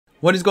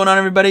What is going on,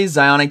 everybody?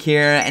 ZyoniK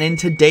here, and in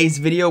today's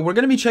video we're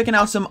going to be checking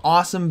out some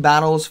awesome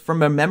battles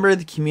from a member of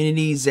the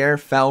community,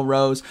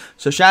 ZyoniK.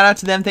 So shout out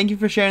to them. Thank you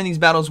for sharing these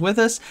battles with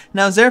us.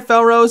 Now,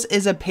 ZyoniK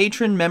is a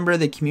patron member of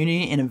the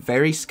community and a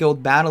very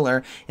skilled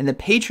battler, and the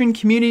patron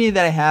community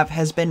that I have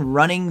has been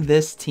running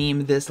this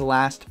team this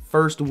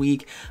first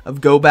week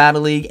of Go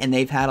Battle League, and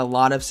they've had a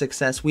lot of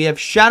success. We have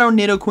Shadow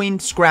Nidoqueen,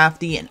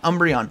 Scrafty, and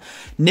Umbreon.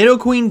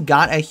 Nidoqueen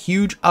got a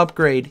huge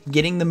upgrade,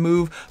 getting the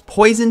move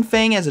Poison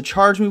Fang as a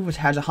charge move, which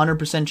has a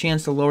 100%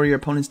 chance to lower your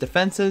opponent's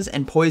defenses,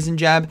 and Poison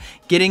Jab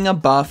getting a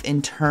buff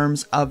in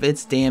terms of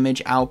its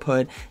damage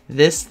output.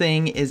 This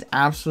thing is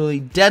absolutely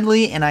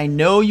deadly, and I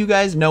know you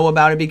guys know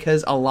about it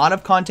because a lot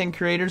of content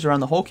creators around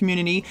the whole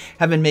community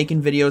have been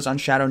making videos on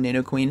Shadow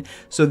Nidoqueen,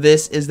 so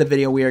this is the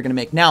video we are going to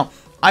make. Now,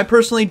 I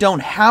personally don't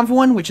have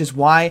one, which is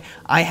why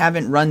I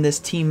haven't run this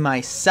team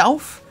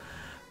myself.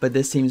 But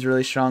this team's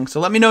really strong. So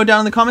let me know down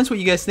in the comments what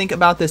you guys think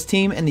about this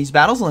team and these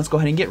battles, and let's go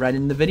ahead and get right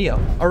into the video.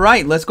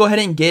 Alright, let's go ahead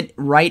and get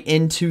right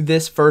into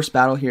this first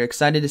battle here.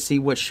 Excited to see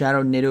what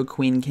Shadow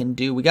Nidoqueen can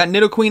do. We got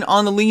Nidoqueen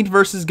on the lead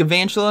versus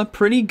Galvantula.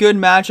 Pretty good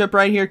matchup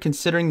right here,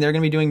 considering they're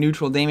going to be doing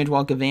neutral damage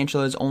while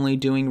Galvantula is only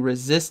doing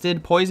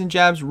resisted. Poison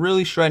Jab's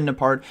really shredding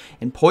apart,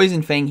 and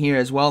Poison Fang here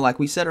as well. Like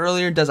we said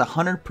earlier, does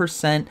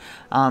 100%,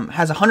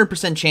 has a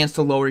 100% chance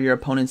to lower your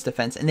opponent's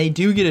defense, and they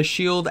do get a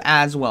shield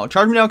as well.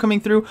 Charge Me Now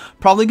coming through,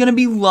 probably going to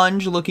be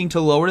lunge, looking to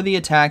lower the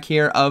attack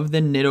here of the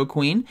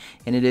Nidoqueen,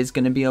 and it is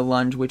going to be a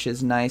lunge, which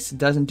is nice. It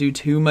doesn't do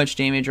too much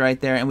damage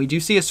right there, and we do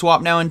see a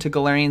swap now into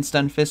Galarian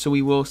Stunfisk, so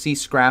we will see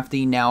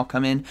Scrafty now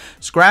come in.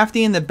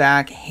 Scrafty in the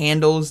back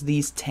handles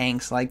these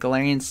tanks like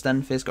Galarian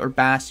Stunfisk or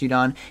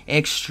Bastiodon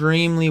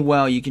extremely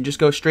well. You can just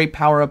go straight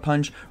power up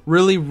punch,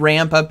 really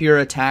ramp up your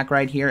attack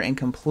right here, and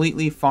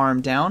completely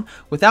farm down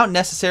without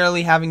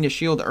necessarily having to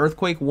shield.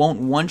 Earthquake won't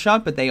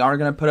one-shot, but they are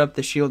going to put up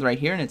the shield right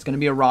here, and it's going to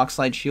be a Rock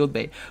Slide shield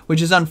bait,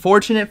 which is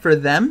unfortunate for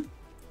them,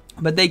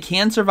 but they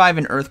can survive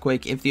an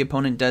Earthquake if the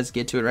opponent does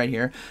get to it right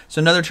here. So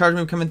another charge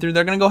move coming through.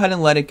 They're going to go ahead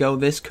and let it go.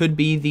 This could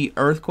be the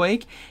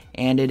Earthquake,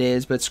 and it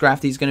is, but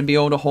Scrafty's going to be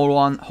able to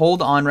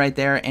hold on right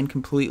there and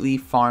completely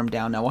farm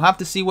down. Now we'll have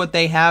to see what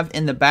they have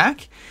in the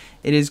back.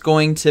 It is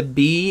going to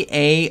be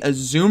a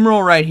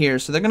Azumarill right here.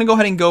 So they're going to go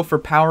ahead and go for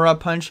Power Up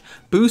Punch,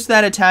 boost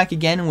that attack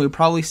again, and we'll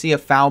probably see a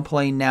Foul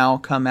Play now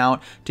come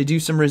out to do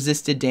some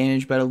resisted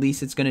damage, but at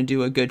least it's going to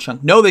do a good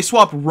chunk. No, they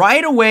swap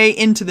right away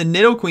into the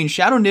Nidoqueen.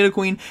 Shadow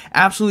Nidoqueen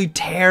absolutely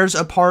tears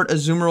apart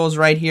Azumarills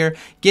right here,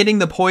 getting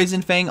the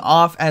Poison Fang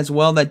off as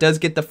well. That does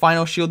get the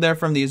final shield there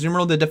from the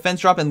Azumarill, the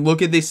defense drop, and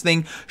look at this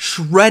thing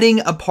shredding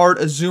apart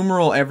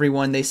Azumarill,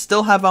 everyone. They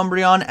still have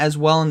Umbreon as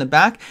well in the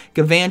back.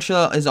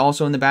 Galvantula is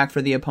also in the back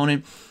for the opponent.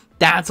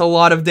 That's a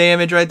lot of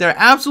damage right there.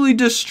 Absolutely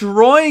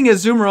destroying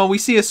Azumarill. We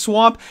see a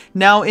swap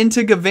now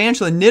into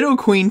Galvantula.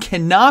 Nidoqueen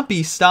cannot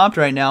be stopped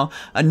right now.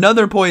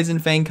 Another Poison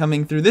Fang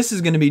coming through. This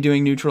is going to be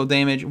doing neutral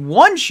damage.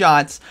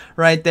 One-shots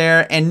right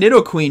there, and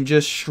Nidoqueen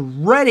just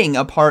shredding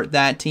apart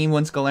that team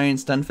once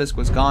Galarian Stunfisk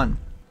was gone.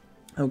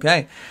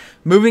 Okay,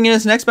 moving in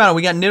this next battle,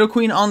 we got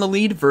Nidoqueen on the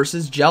lead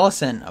versus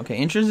Jellicent. Okay,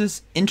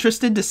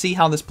 interested to see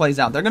how this plays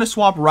out. They're going to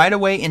swap right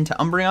away into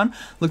Umbreon,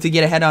 look to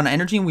get ahead on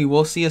energy, and we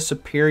will see a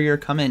Superior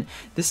come in.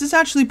 This is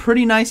actually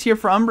pretty nice here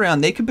for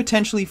Umbreon. They could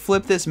potentially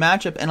flip this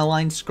matchup and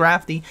align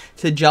Scrafty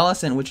to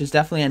Jellicent, which is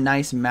definitely a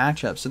nice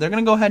matchup. So they're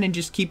going to go ahead and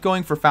just keep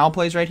going for foul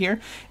plays right here.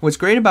 What's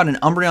great about an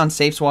Umbreon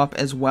safe swap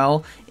as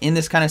well in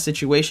this kind of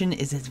situation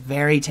is it's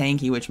very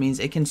tanky, which means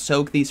it can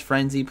soak these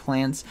Frenzy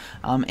plants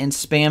and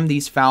spam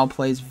these foul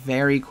plays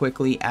very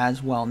quickly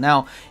as well.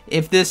 Now,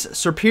 if this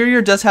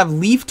Superior does have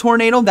Leaf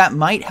Tornado, that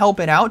might help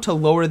it out to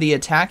lower the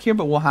attack here,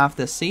 but we'll have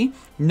to see.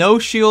 No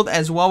shield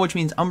as well, which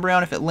means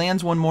Umbreon, if it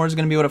lands one more, is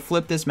going to be able to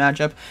flip this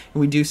matchup,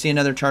 and we do see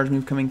another charge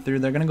move coming through.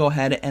 They're going to go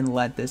ahead and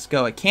let this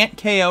go. It can't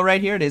KO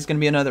right here. It is going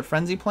to be another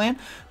Frenzy Plant,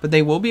 but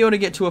they will be able to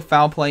get to a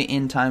foul play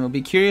in time. We'll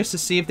be curious to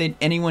see if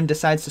anyone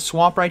decides to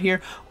swap right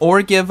here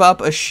or give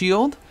up a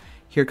shield.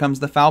 Here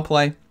comes the foul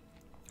play.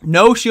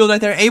 No shield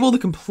right there, able to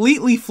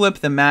completely flip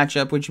the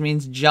matchup, which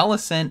means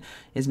Jellicent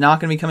is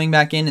not going to be coming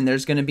back in, and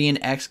there's going to be an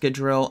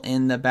Excadrill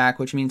in the back,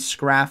 which means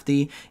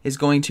Scrafty is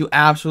going to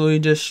absolutely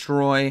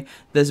destroy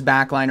this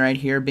backline right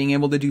here, being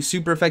able to do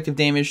super effective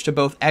damage to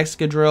both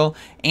Excadrill,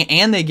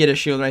 and they get a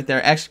shield right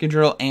there,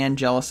 Excadrill and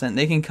Jellicent.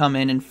 They can come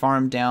in and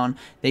farm down.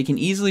 They can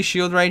easily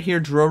shield right here.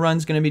 Drill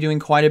Run's going to be doing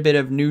quite a bit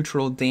of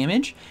neutral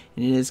damage,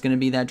 and it is going to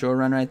be that Drill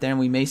Run right there, and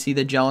we may see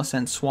the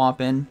Jellicent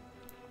swap in.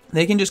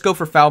 They can just go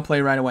for foul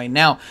play right away.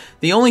 Now,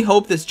 the only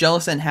hope this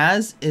Jellicent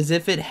has is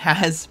if it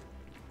has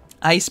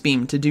Ice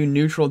Beam to do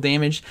neutral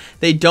damage.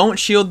 They don't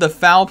shield the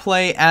foul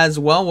play as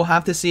well. We'll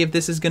have to see if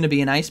this is going to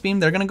be an Ice Beam.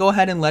 They're going to go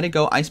ahead and let it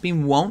go. Ice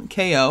Beam won't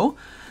KO,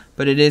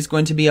 but it is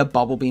going to be a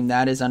Bubble Beam.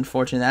 That is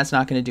unfortunate. That's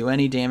not going to do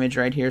any damage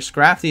right here.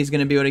 Scrafty is going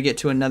to be able to get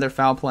to another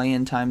foul play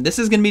in time. This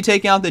is going to be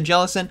taking out the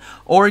Jellicent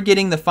or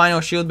getting the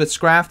final shield, but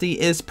Scrafty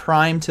is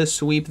primed to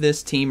sweep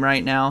this team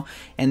right now,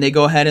 and they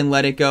go ahead and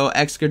let it go.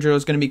 Excadrill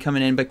is going to be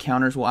coming in, but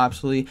counters will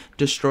absolutely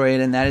destroy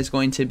it, and that is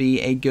going to be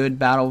a good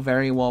battle.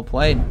 Very well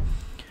played.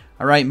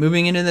 All right,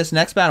 moving into this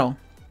next battle.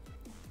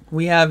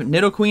 We have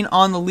Nidoqueen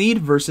on the lead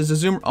versus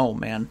Azumarill. Oh,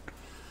 man.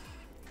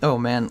 Oh,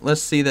 man.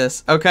 Let's see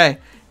this. Okay.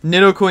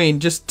 Nidoqueen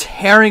just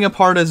tearing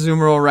apart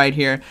Azumarill right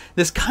here.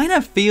 This kind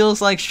of feels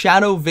like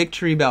Shadow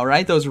Victory Bell,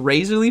 right? Those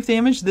Razor Leaf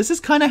damage. This is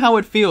kind of how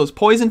it feels.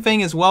 Poison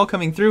Fang as well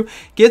coming through.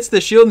 Gets the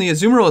shield, and the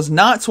Azumarill is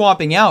not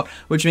swapping out,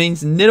 which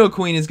means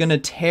Nidoqueen is going to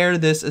tear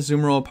this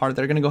Azumarill apart.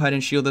 They're going to go ahead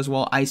and shield as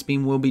well. Ice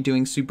Beam will be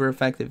doing super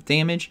effective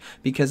damage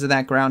because of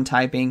that ground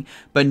typing.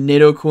 But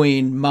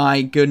Nidoqueen,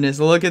 my goodness,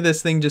 look at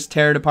this thing just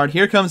tear it apart.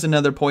 Here comes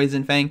another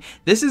Poison Fang.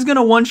 This is going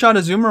to one-shot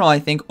Azumarill, I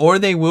think, or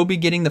they will be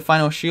getting the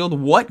final shield.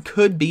 What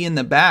could be in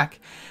the back?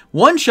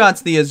 One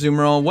shots the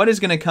Azumarill. What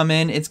is going to come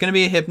in? It's going to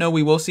be a Hypno.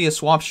 We will see a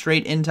swap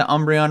straight into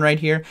Umbreon right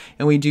here,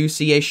 and we do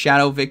see a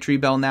Shadow Victory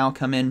Bell now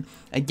come in.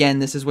 Again,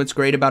 this is what's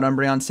great about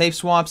Umbreon safe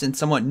swaps and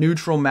somewhat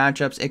neutral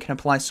matchups. It can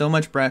apply so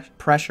much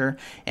pressure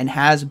and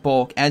has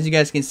bulk. As you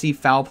guys can see,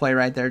 Foul Play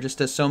right there just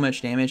does so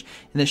much damage.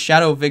 And the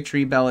Shadow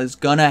Victory Bell is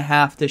going to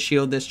have to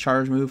shield this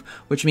charge move,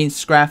 which means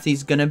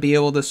Scrafty's going to be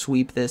able to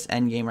sweep this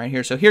endgame right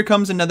here. So here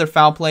comes another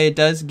Foul Play. It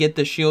does get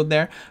the shield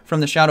there from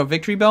the Shadow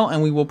Victory Bell,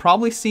 and we will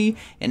probably see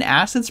an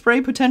Acid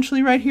Spray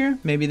potentially right here.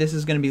 Maybe this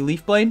is going to be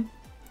Leaf Blade.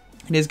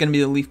 It is going to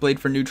be the Leaf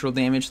Blade for neutral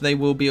damage. So they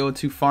will be able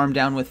to farm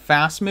down with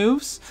fast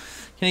moves.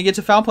 Can they get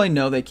to Foul Play?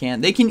 No, they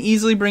can't. They can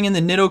easily bring in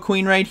the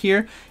Nidoqueen right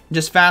here,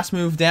 just fast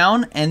move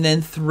down, and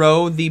then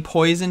throw the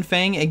Poison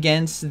Fang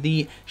against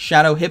the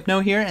Shadow Hypno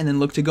here, and then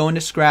look to go into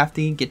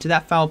Scrafty, get to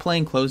that Foul Play,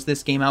 and close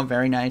this game out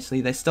very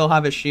nicely. They still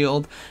have a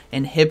shield,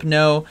 and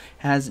Hypno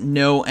has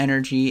no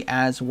energy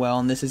as well,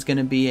 and this is going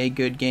to be a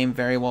good game,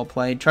 very well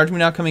played. Charge Move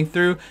now coming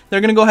through.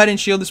 They're going to go ahead and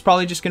shield. This is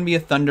probably just going to be a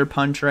Thunder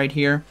Punch right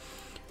here,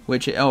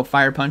 which, oh,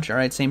 Fire Punch, all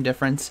right, same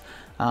difference.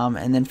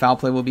 And then Foul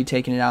Play will be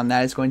taking it out, and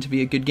that is going to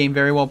be a good game,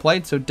 very well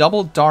played. So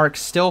Double Dark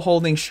still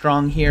holding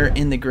strong here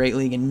in the Great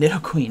League, and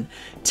Nidoqueen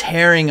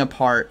tearing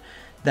apart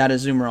that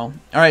Azumarill.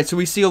 Alright, so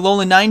we see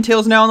Alolan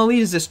Ninetales now on the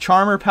lead. Is this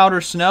Charmer,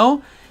 Powder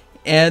Snow?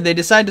 And they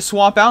decide to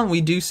swap out, and we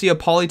do see a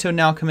Politoed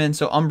now come in,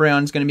 so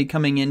Umbreon is going to be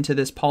coming into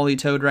this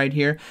Politoed right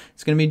here.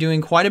 It's going to be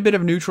doing quite a bit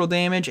of neutral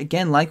damage.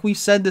 Again, like we've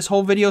said this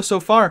whole video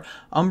so far,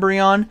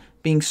 Umbreon,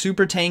 being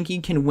super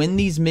tanky, can win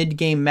these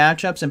mid-game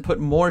matchups and put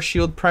more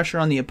shield pressure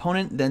on the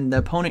opponent than the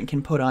opponent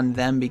can put on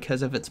them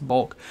because of its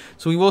bulk.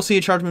 So we will see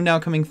a charge move now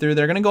coming through.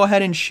 They're going to go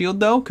ahead and shield,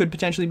 though. Could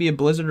potentially be a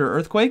Blizzard or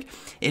Earthquake.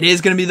 It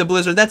is going to be the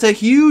Blizzard. That's a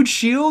huge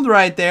shield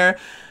right there.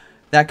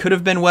 That could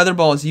have been Weather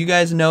Balls. You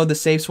guys know the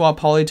Safe Swap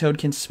Politoed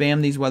can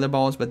spam these Weather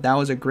Balls, but that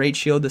was a great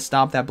shield to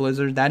stop that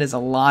Blizzard. That is a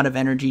lot of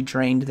energy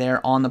drained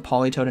there on the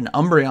Politoed, and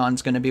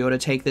Umbreon's going to be able to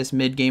take this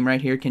mid-game right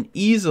here. Can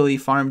easily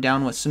farm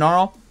down with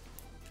Snarl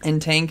and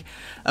tank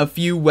a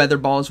few Weather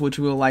Balls, which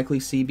we will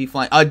likely see be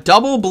flying. A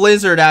double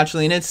Blizzard,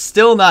 actually, and it's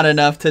still not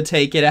enough to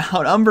take it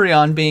out.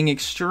 Umbreon being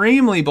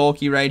extremely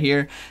bulky right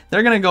here.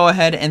 They're going to go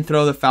ahead and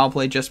throw the Foul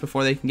Play just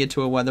before they can get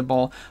to a Weather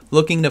Ball,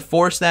 looking to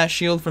force that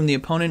shield from the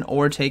opponent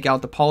or take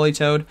out the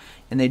Politoed.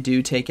 And they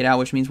do take it out,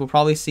 which means we'll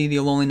probably see the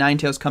Alolan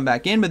Ninetales come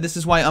back in. But this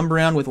is why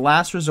Umbreon with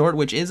Last Resort,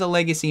 which is a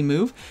legacy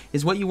move,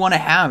 is what you want to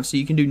have. So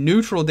you can do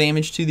neutral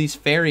damage to these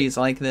fairies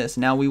like this.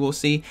 Now we will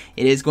see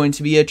it is going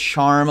to be a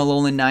Charm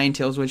Alolan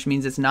Ninetales, which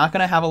means it's not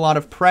going to have a lot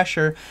of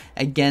pressure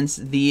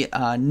against the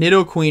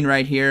Nidoqueen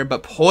right here.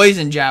 But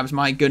Poison Jabs,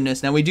 my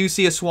goodness. Now we do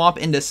see a swap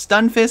into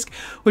Stunfisk,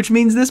 which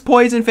means this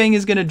Poison Fang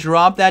is going to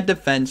drop that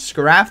defense.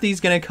 Scrafty's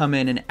going to come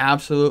in and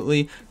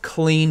absolutely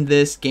clean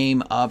this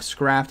game up.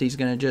 Scrafty's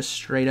going to just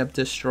straight up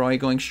destroy,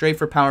 going straight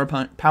for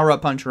Power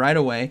Up Punch right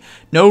away.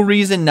 No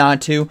reason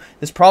not to.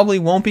 This probably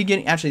won't be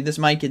getting... Actually, this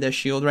might get the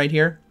shield right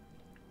here.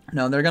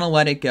 No, they're going to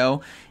let it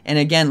go. And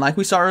again, like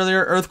we saw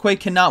earlier,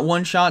 Earthquake cannot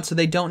one-shot, so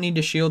they don't need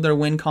to shield. Their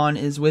win con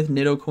is with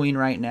Nidoqueen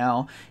right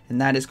now,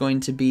 and that is going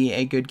to be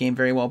a good game.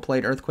 Very well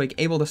played. Earthquake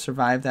able to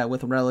survive that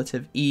with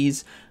relative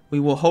ease. We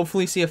will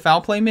hopefully see a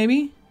Foul Play,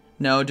 maybe?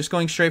 No, just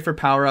going straight for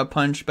Power Up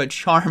Punch. But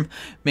Charm,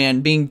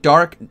 man, being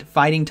dark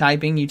fighting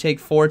typing, you take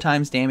 4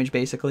 times damage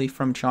basically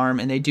from Charm,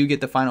 and they do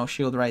get the final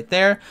shield right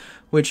there,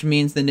 which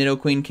means the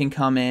Nidoqueen can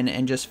come in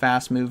and just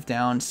fast move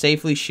down,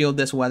 safely shield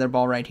this Weather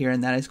Ball right here,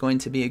 and that is going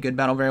to be a good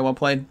battle. Very well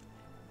played.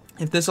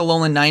 If this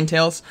Alolan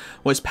Ninetales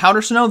was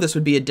Powder Snow, this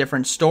would be a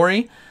different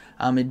story.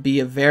 It'd be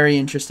a very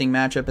interesting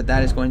matchup, but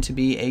that is going to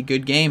be a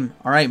good game.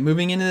 All right,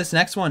 moving into this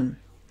next one,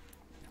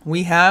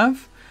 we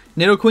have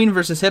Nidoqueen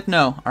versus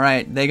Hypno.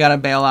 Alright, they got to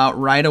bail out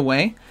right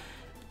away.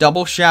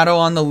 Double Shadow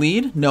on the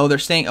lead. No, they're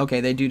staying. Okay,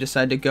 they do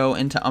decide to go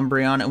into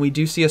Umbreon, and we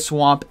do see a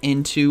swap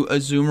into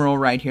Azumarill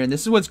right here. And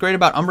this is what's great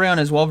about Umbreon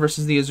as well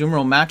versus the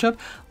Azumarill matchup.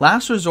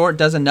 Last Resort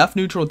does enough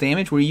neutral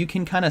damage where you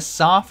can kind of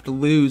soft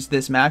lose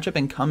this matchup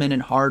and come in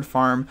and hard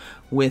farm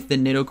with the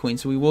Nidoqueen.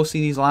 So we will see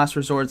these last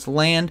resorts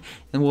land,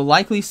 and we'll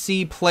likely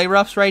see Play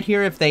Roughs right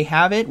here if they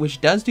have it,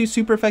 which does do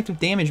super effective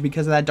damage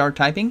because of that dark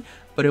typing,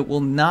 but it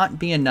will not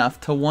be enough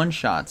to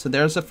one-shot. So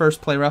there's the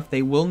first Play Rough.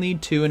 They will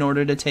need 2 in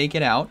order to take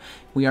it out.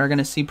 We are going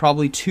to see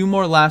probably 2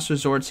 more last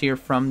resorts here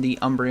from the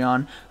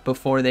Umbreon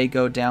before they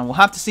go down. We'll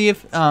have to see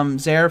if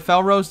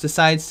Felrose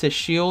decides to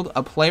shield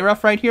a Play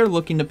Rough right here,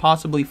 looking to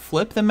possibly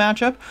flip the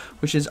matchup,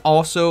 which is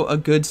also a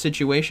good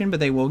situation, but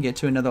they will get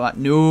to another lot.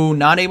 No,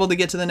 not able to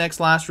get to the next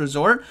last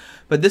resort,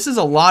 but this is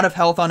a lot of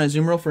health on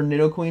Azumarill for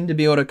Nidoqueen to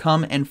be able to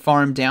come and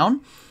farm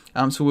down.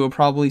 So we'll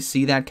probably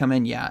see that come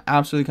in. Yeah,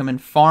 absolutely come in.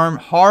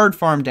 Hard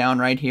farm down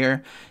right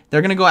here.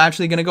 They're going to go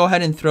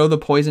ahead and throw the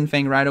Poison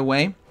Fang right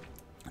away.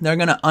 They're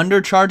going to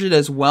undercharge it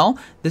as well.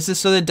 This is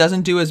so that it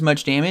doesn't do as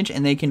much damage,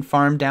 and they can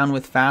farm down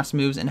with fast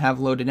moves and have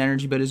loaded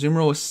energy. But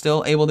Azumarill was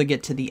still able to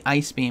get to the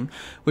Ice Beam,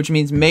 which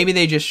means maybe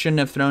they just shouldn't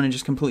have thrown and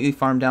just completely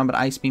farmed down. But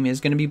Ice Beam is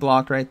going to be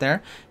blocked right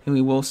there, and we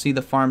will see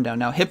the farm down.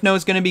 Now Hypno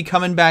is going to be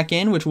coming back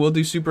in, which will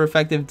do super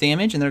effective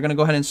damage, and they're going to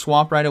go ahead and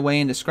swap right away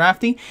into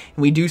Scrafty. And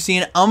we do see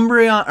an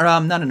Umbreon, or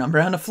not an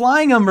Umbreon, a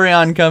Flying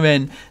Umbreon come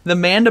in. The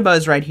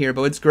Mandibuzz right here.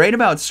 But what's great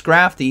about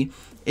Scrafty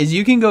is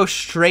you can go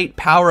straight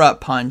Power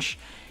Up Punch.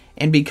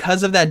 And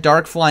because of that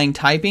dark flying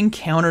typing,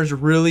 counters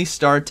really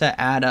start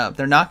to add up.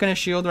 They're not going to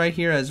shield right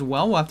here as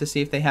well. We'll have to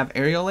see if they have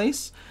Aerial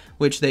Ace,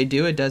 which they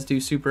do. It does do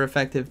super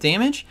effective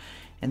damage.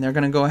 And they're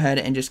going to go ahead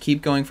and just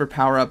keep going for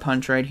Power Up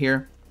Punch right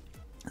here.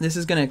 This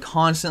is going to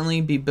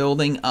constantly be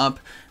building up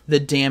the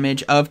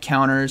damage of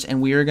counters.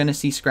 And we are going to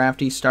see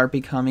Scrafty start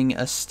becoming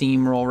a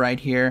steamroll right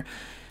here.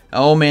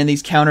 Oh man,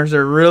 these counters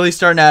are really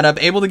starting to add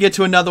up. Able to get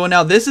to another one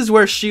now. This is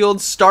where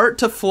shields start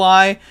to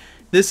fly.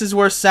 This is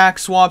where sack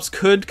swaps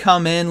could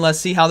come in. Let's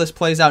see how this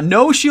plays out.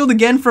 No shield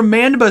again from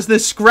Mandibuzz.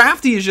 This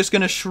Scrafty is just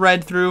going to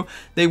shred through.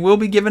 They will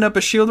be giving up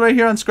a shield right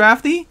here on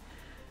Scrafty.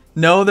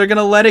 No, they're going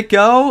to let it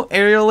go.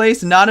 Aerial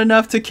Ace, not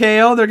enough to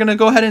KO. They're going to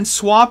go ahead and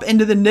swap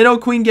into the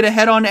Nidoqueen, get a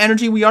head-on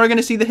energy. We are going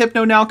to see the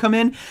Hypno now come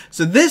in.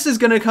 So this is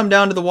going to come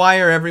down to the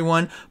wire,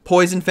 everyone.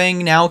 Poison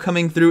Fang now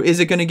coming through.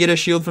 Is it going to get a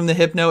shield from the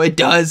Hypno? It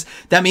does.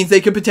 That means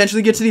they could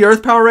potentially get to the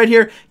Earth Power right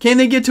here. Can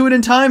they get to it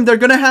in time? They're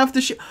going to have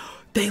to...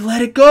 They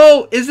let it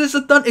go. Is this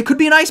a It could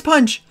be an Ice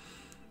Punch.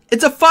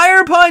 It's a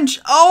Fire Punch.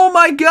 Oh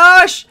my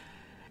gosh.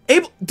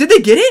 Did they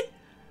get it?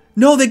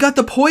 No, they got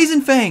the Poison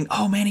Fang.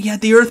 Oh man, he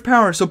had the Earth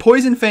Power. So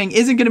Poison Fang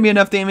isn't going to be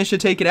enough damage to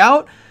take it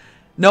out.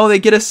 No, they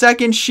get a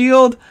second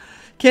shield.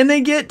 Can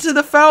they get to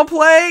the foul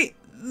play?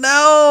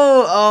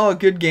 No. Oh,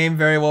 good game.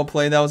 Very well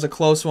played. That was a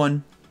close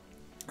one.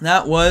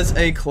 That was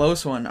a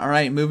close one. All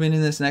right, moving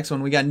into this next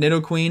one. We got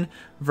Nidoqueen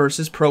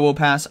versus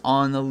Probopass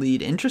on the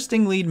lead.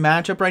 Interesting lead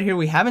matchup right here.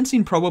 We haven't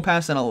seen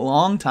Probopass in a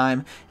long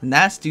time, and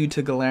that's due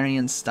to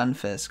Galarian's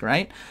Stunfisk,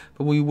 right?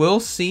 But we will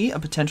see a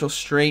potential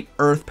straight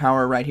Earth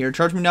Power right here.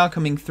 Charge Move now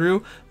coming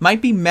through.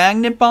 Might be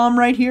Magnet Bomb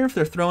right here if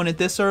they're throwing it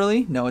this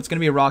early. No, it's going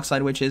to be a Rock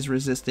Slide, which is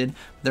resisted.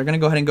 They're going to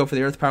go ahead and go for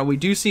the Earth Power. We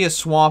do see a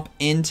swap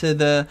into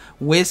the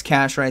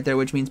Whiscash right there,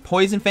 which means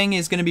Poison Fang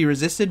is going to be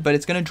resisted, but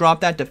it's going to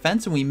drop that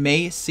defense, and we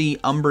may see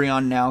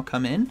Umbreon now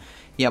come in.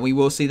 Yeah, we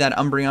will see that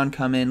Umbreon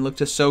come in, look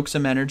to soak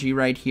some energy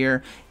right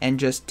here, and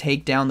just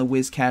take down the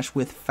Whiscash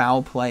with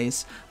Foul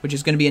Plays, which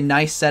is going to be a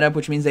nice setup,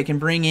 which means they can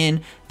bring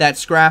in that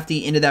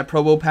Scrafty into that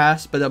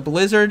Probopass. But a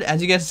Blizzard,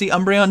 as you guys see,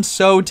 Umbreon's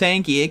so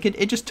tanky.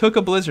 It just took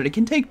a Blizzard. It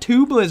can take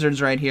 2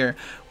 Blizzards right here,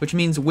 which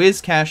means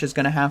Whiscash is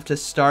going to have to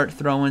start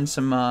throwing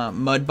some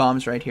Mud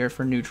Bombs right here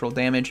for neutral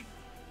damage.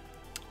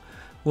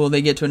 Will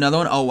they get to another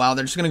one? Oh, wow.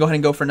 They're just going to go ahead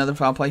and go for another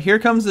foul play. Here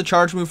comes the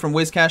charge move from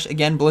Whiscash.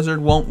 Again,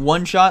 Blizzard won't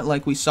one-shot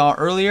like we saw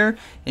earlier.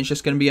 It's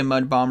just going to be a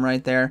Mud Bomb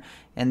right there.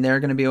 And they're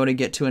going to be able to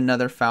get to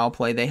another foul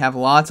play. They have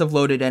lots of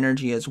loaded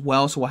energy as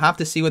well. So we'll have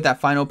to see what that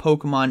final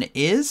Pokemon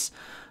is.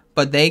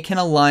 But they can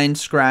align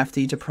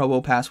Scrafty to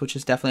Probopass, which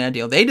is definitely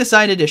ideal. They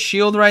decided to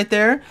shield right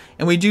there.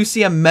 And we do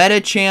see a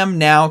Medicham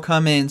now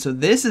come in. So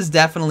this is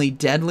definitely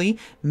deadly.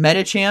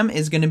 Medicham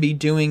is going to be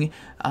doing,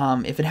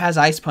 if it has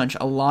Ice Punch,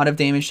 a lot of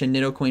damage to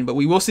Nidoqueen. But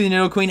we will see the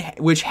Nidoqueen,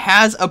 which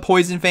has a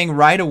Poison Fang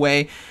right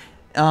away.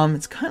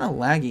 It's kind of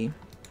laggy.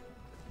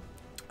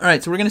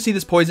 Alright, so we're going to see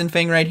this Poison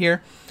Fang right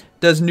here.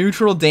 Does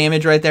neutral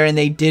damage right there, and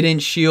they didn't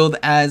shield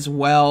as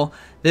well.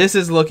 This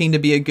is looking to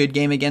be a good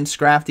game. Again,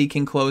 Scrafty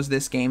can close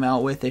this game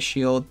out with a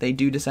shield. They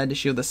do decide to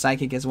shield the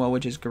Psychic as well,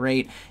 which is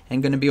great.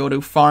 And going to be able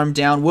to farm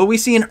down. Will we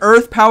see an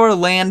Earth Power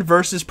land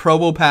versus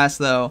Probopass,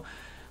 though?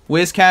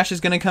 Whiscash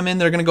is going to come in.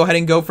 They're going to go ahead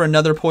and go for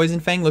another Poison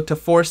Fang. Look to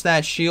force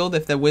that shield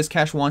if the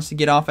Whiscash wants to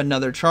get off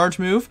another charge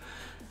move.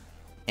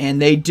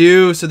 And they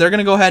do. So they're going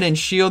to go ahead and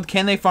shield.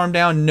 Can they farm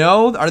down?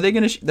 No. Are they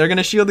going to? They're going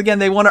to shield again.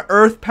 They want to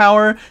Earth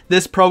Power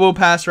this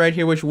Probopass right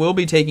here, which will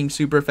be taking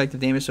super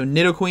effective damage. So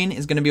Nidoqueen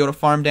is going to be able to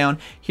farm down.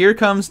 Here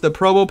comes the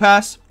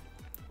Probopass.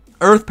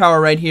 Earth Power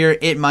right here.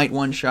 It might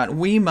one-shot.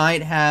 We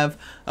might have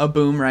a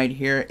boom right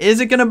here. Is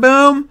it going to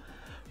boom?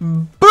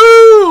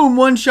 Boom!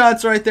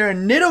 One-shots right there.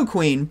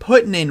 Nidoqueen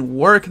putting in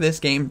work this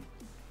game.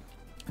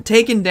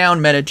 Taking down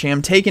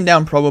Medicham. Taking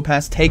down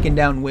Probopass. Taking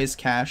down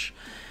Whiscash.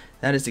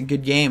 That is a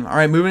good game. All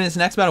right, moving to this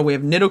next battle, we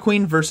have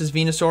Nidoqueen versus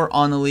Venusaur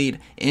on the lead.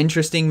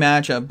 Interesting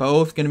matchup.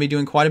 Both going to be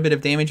doing quite a bit of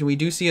damage, and we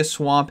do see a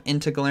swap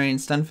into Galarian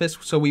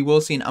Stunfisk, so we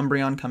will see an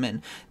Umbreon come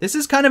in. This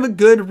is kind of a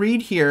good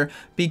read here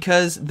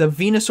because the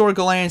Venusaur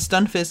Galarian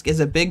Stunfisk is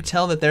a big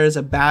tell that there is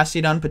a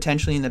Bastiodon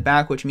potentially in the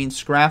back, which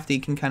means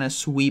Scrafty can kind of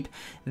sweep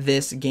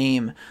this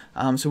game.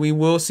 So we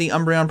will see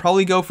Umbreon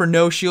probably go for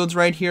no shields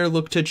right here,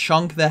 look to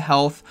chunk the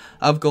health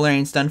of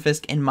Galarian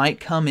Stunfisk, and might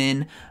come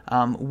in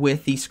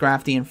with the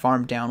Scrafty and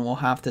farm down. We'll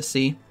have to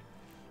see.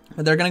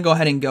 But they're going to go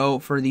ahead and go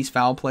for these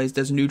foul plays.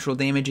 Does neutral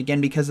damage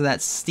again because of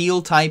that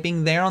steel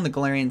typing there on the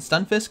Galarian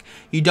Stunfisk.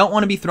 You don't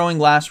want to be throwing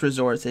last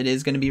resorts. It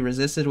is going to be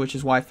resisted, which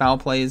is why foul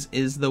plays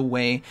is the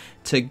way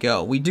to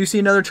go. We do see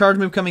another charge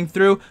move coming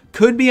through.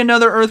 Could be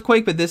another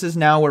Earthquake, but this is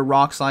now where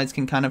Rock Slides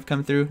can kind of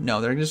come through.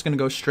 No, they're just going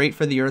to go straight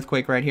for the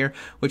Earthquake right here,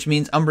 which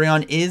means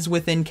Umbreon is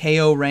within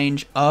KO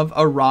range of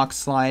a Rock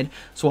Slide.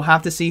 So we'll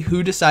have to see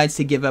who decides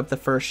to give up the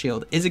first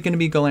shield. Is it going to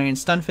be Galarian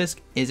Stunfisk?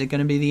 Is it going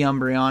to be the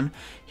Umbreon?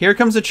 Here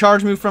comes a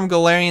charge move from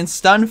Galarian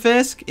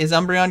Stunfisk. Is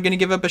Umbreon going to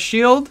give up a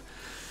shield?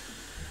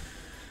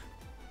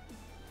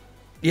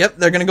 Yep,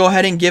 they're going to go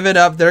ahead and give it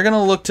up. They're going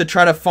to look to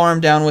try to farm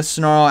down with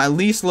Snarl, at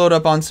least load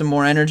up on some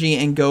more energy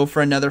and go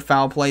for another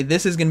foul play.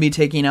 This is going to be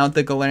taking out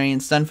the Galarian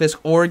Stunfisk,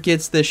 or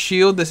gets the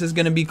shield. This is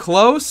going to be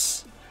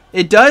close.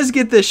 It does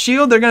get the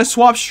shield. They're going to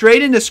swap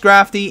straight into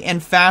Scrafty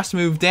and fast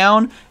move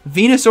down.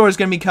 Venusaur is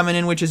going to be coming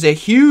in, which is a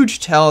huge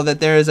tell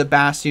that there is a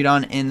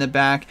Bastiodon in the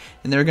back.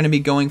 And they're going to be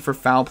going for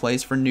foul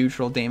plays for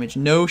neutral damage.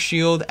 No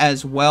shield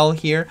as well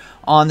here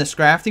on the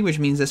Scrafty, which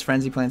means this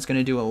Frenzy Plant is going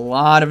to do a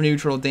lot of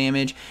neutral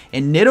damage.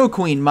 And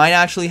Nidoqueen might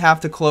actually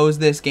have to close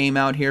this game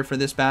out here for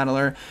this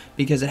battler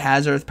because it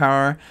has Earth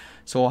Power.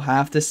 So we'll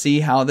have to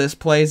see how this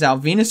plays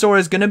out. Venusaur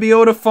is going to be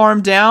able to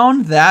farm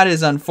down. That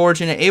is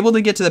unfortunate. Able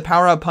to get to the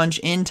power-up punch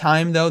in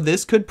time, though.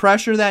 This could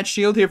pressure that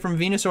shield here from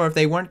Venusaur if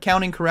they weren't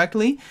counting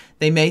correctly.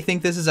 They may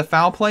think this is a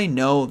foul play.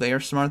 No, they are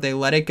smart. They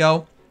let it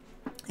go.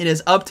 It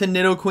is up to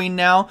Nidoqueen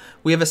now.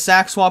 We have a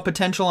sack swap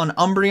potential on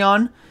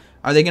Umbreon.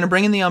 Are they going to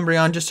bring in the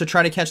Umbreon just to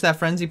try to catch that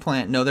Frenzy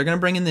Plant? No, they're going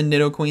to bring in the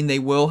Nidoqueen. They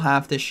will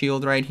have the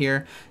shield right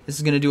here. This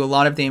is going to do a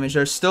lot of damage.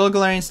 There's still a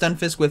Galarian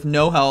Stunfisk with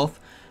no health.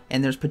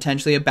 And there's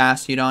potentially a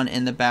Bastiodon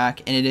in the back.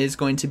 And it is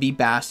going to be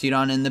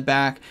Bastiodon in the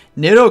back.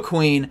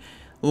 Nidoqueen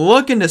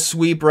looking to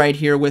sweep right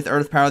here with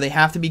Earth Power. They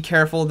have to be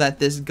careful that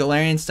this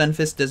Galarian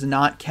Stunfisk does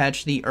not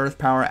catch the Earth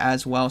Power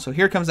as well. So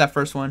here comes that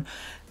first one.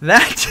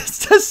 That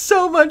just does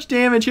so much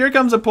damage. Here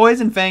comes a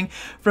Poison Fang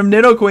from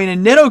Nidoqueen.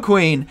 And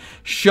Nidoqueen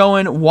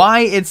showing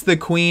why it's the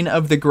queen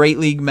of the Great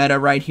League meta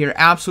right here.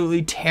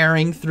 Absolutely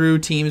tearing through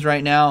teams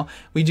right now.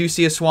 We do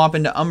see a swap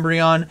into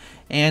Umbreon.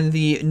 And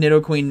the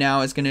Nidoqueen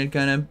now is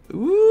gonna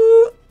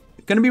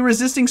be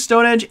resisting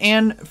Stone Edge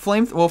and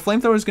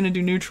Flamethrower is gonna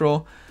do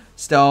neutral.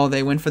 Still,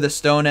 they went for the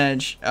Stone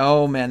Edge.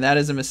 Oh man, that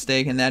is a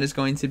mistake, and that is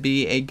going to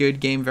be a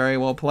good game. Very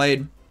well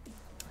played.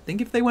 I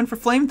think if they went for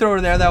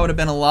Flamethrower there, that would have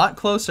been a lot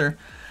closer.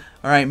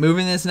 All right,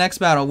 moving to this next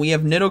battle, we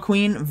have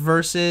Nidoqueen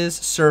versus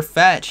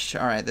SirFetch'd.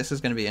 All right, this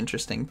is going to be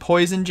interesting.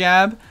 Poison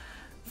Jab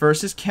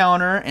versus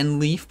Counter and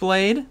Leaf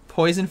Blade.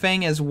 Poison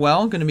Fang as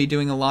well, going to be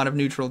doing a lot of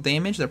neutral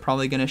damage. They're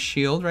probably going to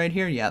shield right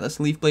here. Yeah, this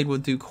Leaf Blade will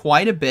do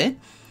quite a bit.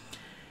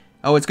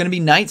 Oh, it's going to be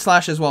Night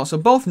Slash as well. So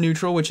both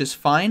neutral, which is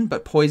fine,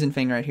 but Poison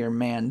Fang right here,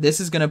 man. This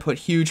is going to put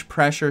huge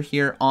pressure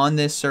here on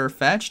this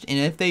SirFetch'd. And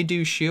if they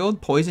do shield,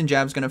 Poison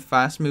Jab's going to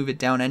fast move it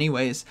down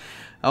anyways.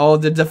 Oh,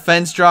 the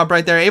defense drop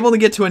right there. Able to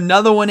get to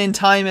another one in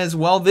time as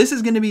well. This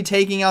is going to be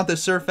taking out the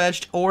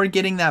SirFetch'd or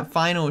getting that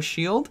final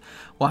shield.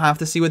 We'll have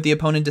to see what the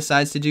opponent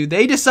decides to do.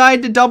 They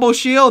decide to double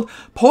shield.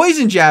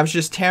 Poison Jab's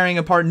just tearing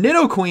apart.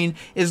 Nidoqueen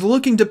is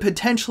looking to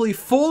potentially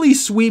fully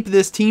sweep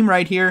this team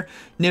right here.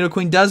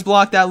 Nidoqueen does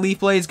block that Leaf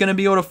Blade. Is going to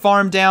be able to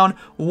farm down.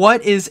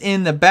 What is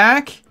in the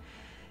back?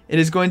 It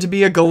is going to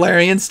be a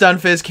Galarian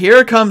Stunfisk.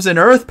 Here comes an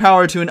Earth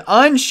Power to an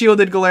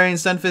unshielded Galarian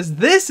Stunfisk.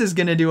 This is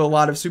going to do a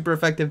lot of super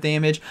effective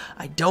damage.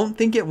 I don't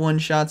think it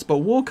one-shots, but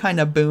we'll kind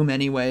of boom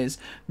anyways.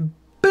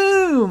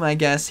 Boom, I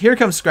guess. Here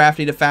comes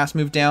Scrafty to fast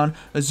move down.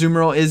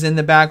 Azumarill is in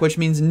the back, which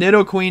means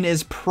Nidoqueen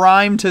is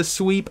primed to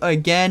sweep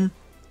again.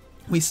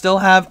 We still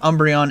have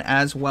Umbreon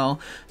as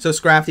well. So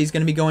Scrafty's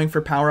going to be going for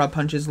power-up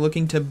punches,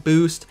 looking to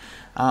boost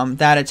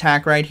that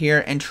attack right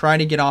here and try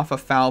to get off a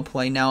foul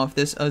play. Now, if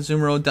this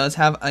Azumarill does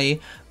have a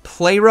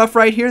Play Rough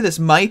right here, this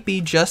might be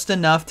just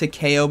enough to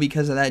KO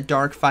because of that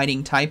dark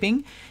fighting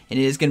typing. And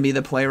it is going to be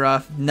the Play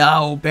Rough.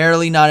 No,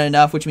 barely not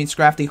enough, which means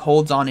Scrafty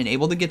holds on and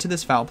able to get to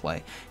this foul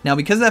play. Now,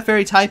 because of that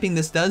fairy typing,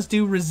 this does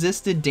do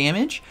resisted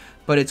damage,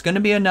 but it's going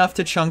to be enough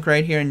to chunk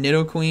right here. And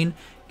Nidoqueen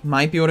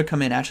might be able to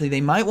come in. Actually, they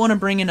might want to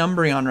bring in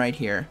Umbreon right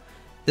here.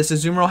 This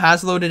Azumarill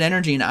has loaded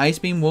energy, and Ice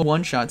Beam will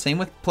one-shot. Same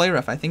with Play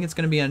Rough. I think it's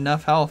going to be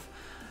enough health.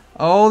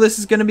 Oh, this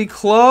is going to be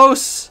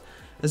close.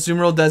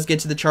 Azumarill does get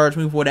to the charge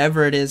move,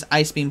 whatever it is.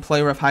 Ice Beam,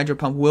 Play Rough, Hydro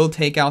Pump will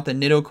take out the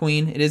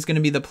Nidoqueen. It is going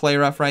to be the Play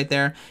Rough right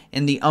there.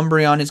 And the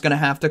Umbreon is going to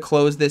have to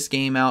close this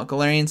game out.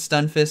 Galarian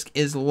Stunfisk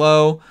is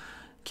low.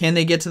 Can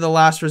they get to the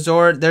last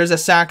resort? There's a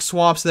sack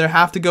swap, so they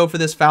have to go for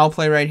this foul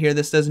play right here.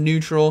 This does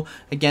neutral.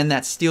 Again,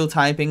 that's steel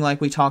typing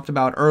like we talked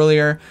about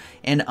earlier.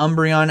 And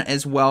Umbreon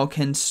as well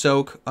can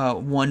soak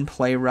one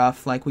play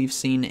rough like we've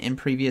seen in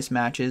previous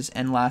matches.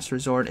 And last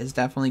resort is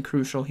definitely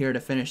crucial here to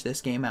finish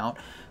this game out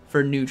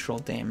for neutral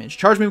damage.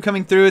 Charge move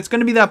coming through. It's going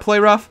to be that play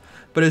rough,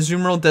 but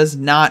Azumarill does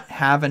not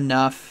have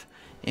enough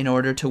in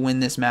order to win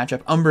this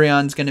matchup.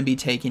 Umbreon's going to be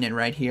taking it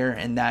right here,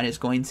 and that is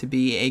going to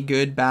be a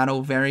good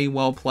battle. Very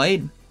well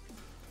played.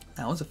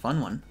 That was a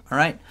fun one. All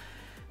right,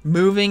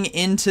 moving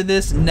into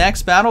this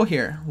next battle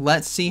here.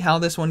 Let's see how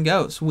this one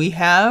goes. We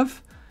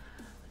have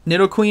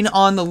Nidoqueen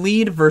on the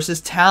lead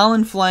versus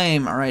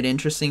Talonflame. All right,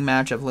 interesting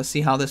matchup. Let's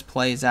see how this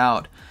plays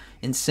out.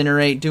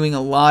 Incinerate doing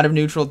a lot of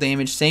neutral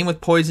damage. Same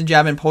with Poison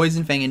Jab and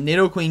Poison Fang. And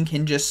Nidoqueen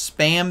can just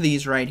spam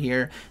these right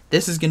here.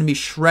 This is going to be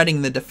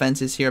shredding the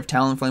defenses here of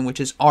Talonflame, which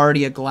is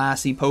already a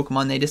glassy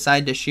Pokemon. They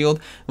decide to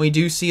shield. We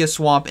do see a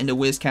swap into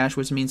Whiscash,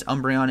 which means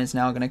Umbreon is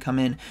now going to come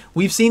in.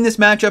 We've seen this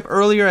matchup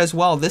earlier as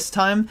well. This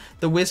time,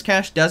 the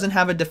Whiscash doesn't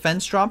have a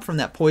defense drop from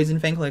that Poison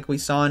Fang like we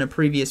saw in a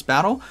previous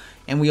battle.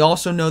 And we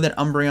also know that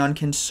Umbreon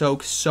can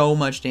soak so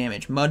much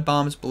damage. Mud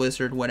Bombs,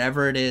 Blizzard,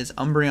 whatever it is,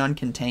 Umbreon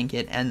can tank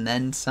it and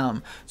then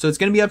some. So it's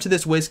going to be up to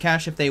this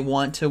Whiscash if they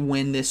want to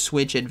win this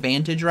switch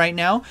advantage right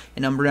now.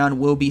 And Umbreon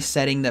will be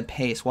setting the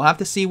pace. We'll have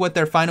to see what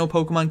their final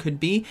Pokemon could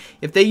be.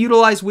 If they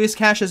utilize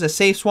Whiscash as a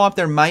safe swap,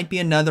 there might be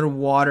another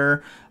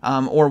water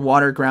or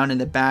water ground in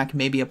the back.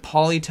 Maybe a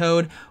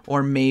Politoed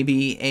or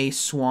maybe a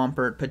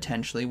Swampert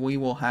potentially. We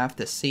will have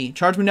to see.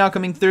 Charge move now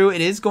coming through.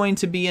 It is going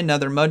to be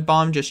another Mud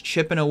Bomb, just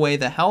chipping away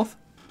the health.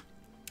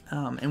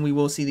 And we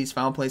will see these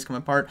foul plays come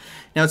apart.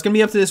 Now, it's going to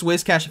be up to this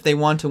Whiscash if they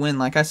want to win.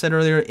 Like I said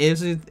earlier,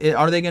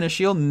 are they going to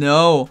shield? No.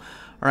 All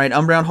right,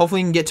 Umbreon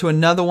hopefully can get to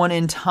another one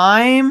in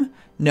time.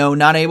 No,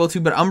 not able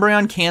to, but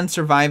Umbreon can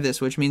survive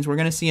this, which means we're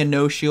going to see a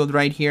no shield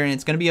right here, and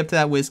it's going to be up to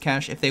that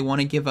Whiscash if they want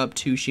to give up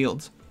 2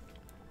 shields.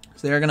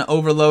 So they're going to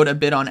overload a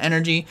bit on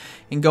energy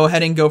and go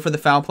ahead and go for the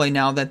foul play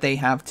now that they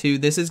have 2.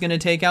 This is going to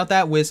take out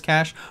that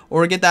Whiscash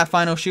or get that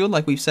final shield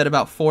like we've said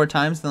about 4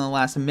 times in the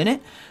last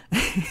minute.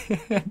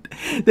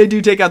 They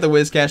do take out the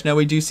Whiscash. Now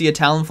we do see a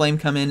Talonflame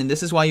come in, and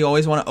this is why you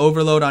always want to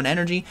overload on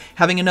energy.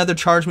 Having another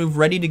charge move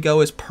ready to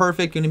go is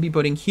perfect. Going to be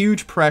putting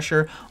huge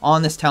pressure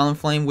on this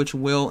Talonflame, which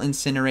will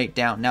incinerate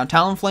down. Now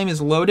Talonflame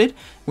is loaded.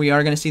 We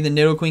are going to see the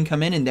Nidoqueen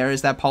come in, and there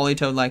is that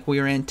Politoed like we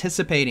were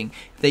anticipating.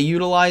 If they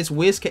utilize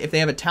if they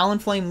have a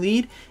Talonflame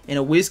lead and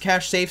a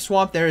Whiscash safe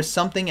swap, there is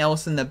something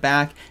else in the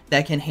back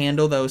that can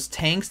handle those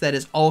tanks that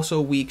is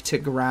also weak to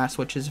grass,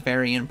 which is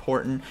very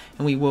important.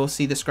 And we will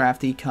see the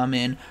Scrafty come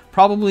in.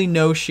 Probably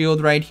no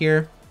shield right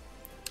here.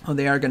 Oh,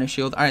 they are going to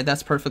shield. All right,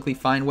 that's perfectly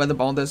fine. Weather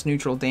Ball does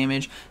neutral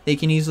damage. They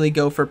can easily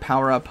go for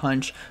Power Up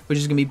Punch, which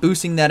is going to be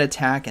boosting that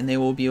attack, and they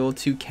will be able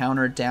to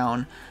counter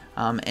down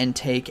and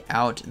take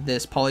out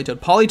this Politoed.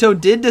 Politoed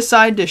did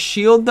decide to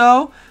shield,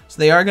 though, so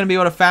they are going to be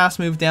able to fast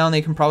move down.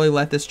 They can probably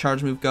let this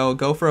charge move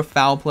go for a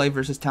foul play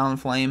versus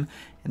Talonflame,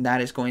 and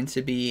that is going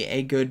to be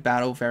a good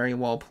battle. Very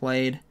well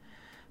played.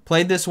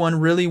 Played this one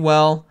really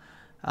well.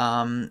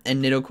 And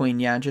Nidoqueen,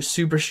 yeah, just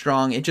super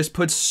strong. It just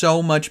puts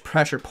so much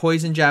pressure.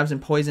 Poison Jabs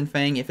and Poison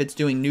Fang, if it's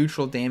doing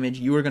neutral damage,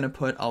 you are going to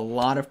put a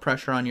lot of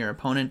pressure on your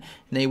opponent,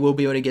 and they will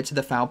be able to get to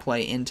the foul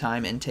play in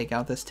time and take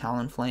out this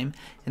Talonflame.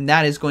 And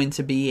that is going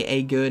to be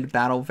a good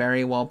battle.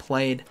 Very well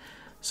played.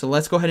 So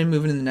let's go ahead and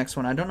move into the next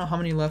one. I don't know how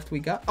many left we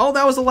got. Oh,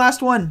 that was the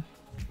last one.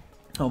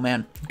 Oh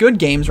man, good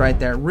games right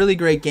there. Really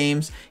great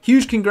games.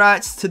 Huge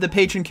congrats to the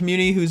patron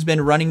community who's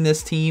been running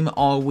this team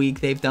all week.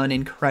 They've done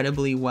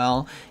incredibly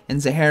well. And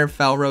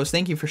ZyoniK,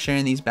 thank you for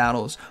sharing these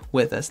battles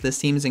with us. This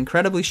team is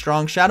incredibly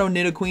strong. Shadow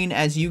Nidoqueen,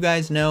 as you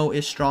guys know,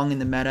 is strong in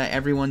the meta.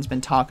 Everyone's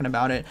been talking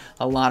about it.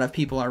 A lot of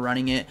people are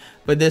running it.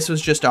 But this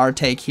was just our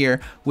take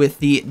here with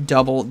the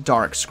double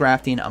dark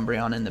Scrafty and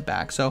Umbreon in the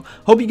back. So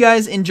hope you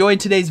guys enjoyed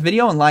today's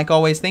video. And like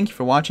always, thank you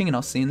for watching, and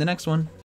I'll see you in the next one.